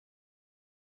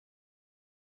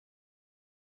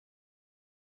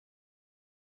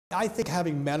I think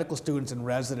having medical students and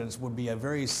residents would be a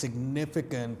very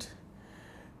significant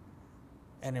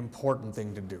and important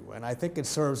thing to do. And I think it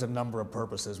serves a number of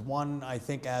purposes. One, I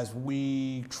think as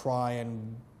we try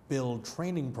and build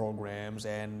training programs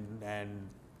and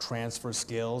transfer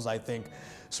skills, I think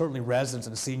certainly residents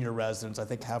and senior residents, I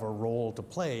think, have a role to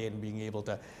play in being able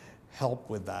to help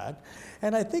with that.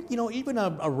 And I think, even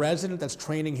a resident that's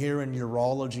training here in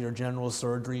urology or general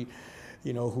surgery,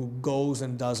 who goes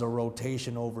and does a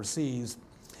rotation overseas,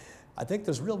 I think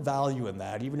there's real value in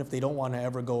that, even if they don't want to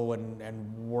ever go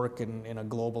and work in a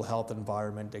global health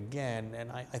environment again.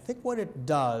 And I think what it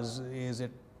does is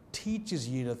it teaches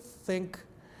you to think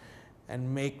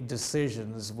and make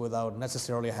decisions without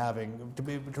necessarily having to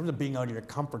be, in terms of being out of your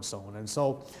comfort zone. And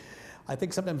so I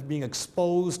think sometimes being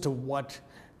exposed to what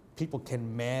people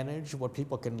can manage, what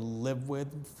people can live with,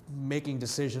 making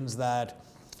decisions that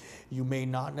you may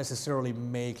not necessarily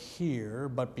make here,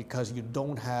 but because you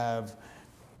don't have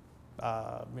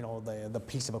the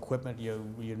piece of equipment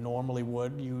you normally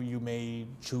would, you may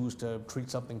choose to treat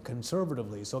something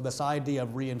conservatively. So this idea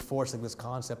of reinforcing this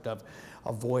concept of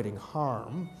avoiding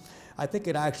harm, I think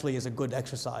it actually is a good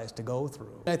exercise to go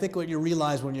through. I think what you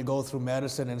realize when you go through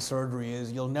medicine and surgery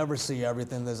is you'll never see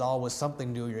everything. There's always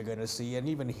something new you're going to see, and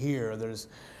even here there's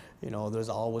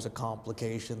always a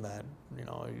complication that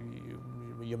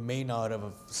you may not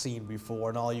have seen before,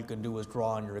 and all you can do is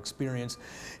draw on your experience.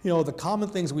 The common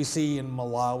things we see in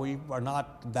Malawi are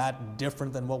not that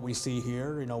different than what we see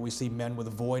here. We see men with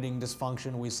voiding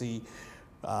dysfunction. We see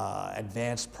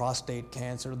advanced prostate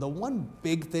cancer. The one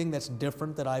big thing that's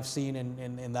different that I've seen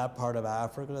in that part of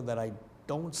Africa that I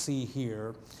don't see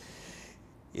here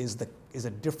is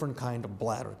a different kind of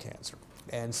bladder cancer.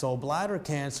 And so bladder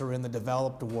cancer in the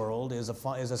developed world is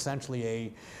essentially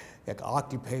a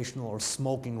occupational or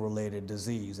smoking related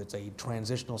disease. It's a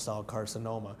transitional cell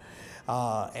carcinoma.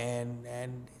 And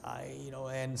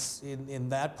in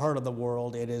that part of the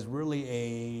world, it is really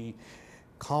a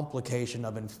complication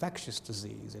of infectious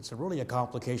disease. It's really a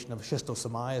complication of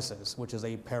schistosomiasis, which is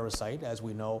a parasite, as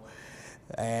we know,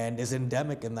 and is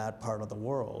endemic in that part of the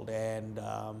world. And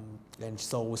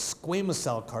so with squamous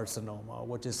cell carcinoma,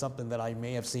 which is something that I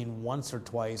may have seen once or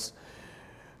twice,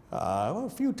 a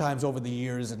few times over the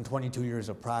years in 22 years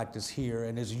of practice here,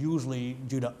 and is usually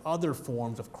due to other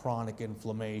forms of chronic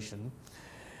inflammation.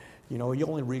 You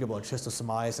only read about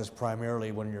schistosomiasis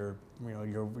primarily when you're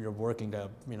working to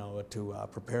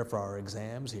prepare for our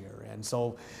exams here. And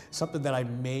so something that I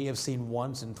may have seen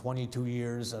once in 22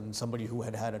 years, and somebody who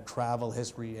had a travel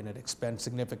history and had spent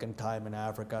significant time in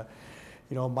Africa.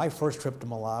 My first trip to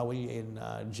Malawi in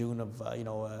June of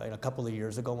a couple of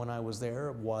years ago when I was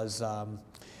there was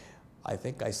I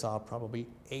think I saw probably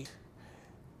 8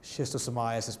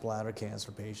 schistosomiasis bladder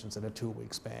cancer patients in a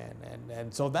 2-week span,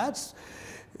 and so that's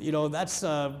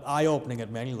eye-opening at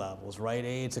many levels, right?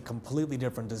 It's a completely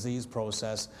different disease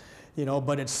process,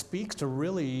 but it speaks to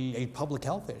really a public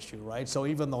health issue, right? So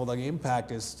even though the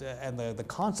impact is and the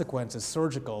consequence is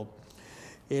surgical,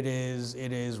 it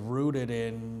is rooted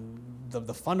in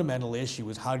the fundamental issue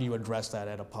is how do you address that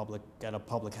at a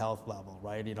public health level,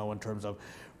 right? In terms of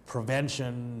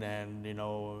prevention and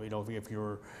if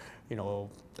you're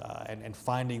and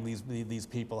finding these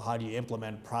people, how do you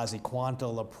implement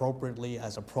praziquantel appropriately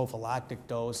as a prophylactic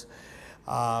dose?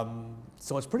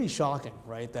 So it's pretty shocking,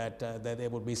 right, that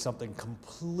it would be something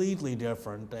completely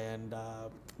different, and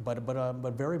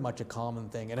but very much a common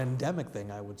thing, an endemic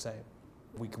thing, I would say.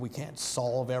 We can't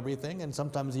solve everything, and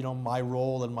sometimes my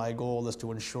role and my goal is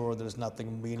to ensure there's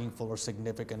nothing meaningful or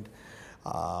significant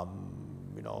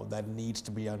that needs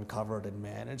to be uncovered and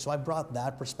managed. So I brought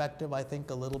that perspective, I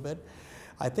think, a little bit.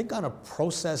 I think on a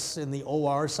process in the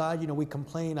OR side, we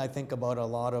complain, I think, about a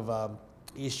lot of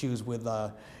issues with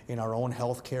in our own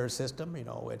healthcare system.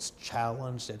 It's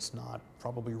challenged, it's not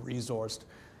probably resourced.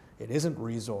 It isn't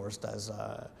resourced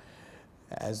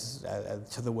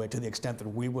to the extent that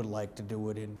we would like to do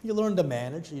it in. You learn to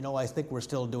manage, I think we're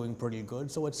still doing pretty good.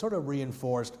 So it's sort of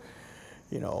reinforced,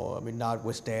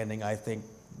 notwithstanding, I think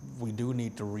we do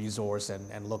need to resource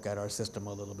and look at our system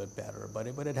a little bit better. But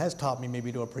it has taught me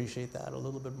maybe to appreciate that a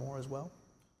little bit more as well.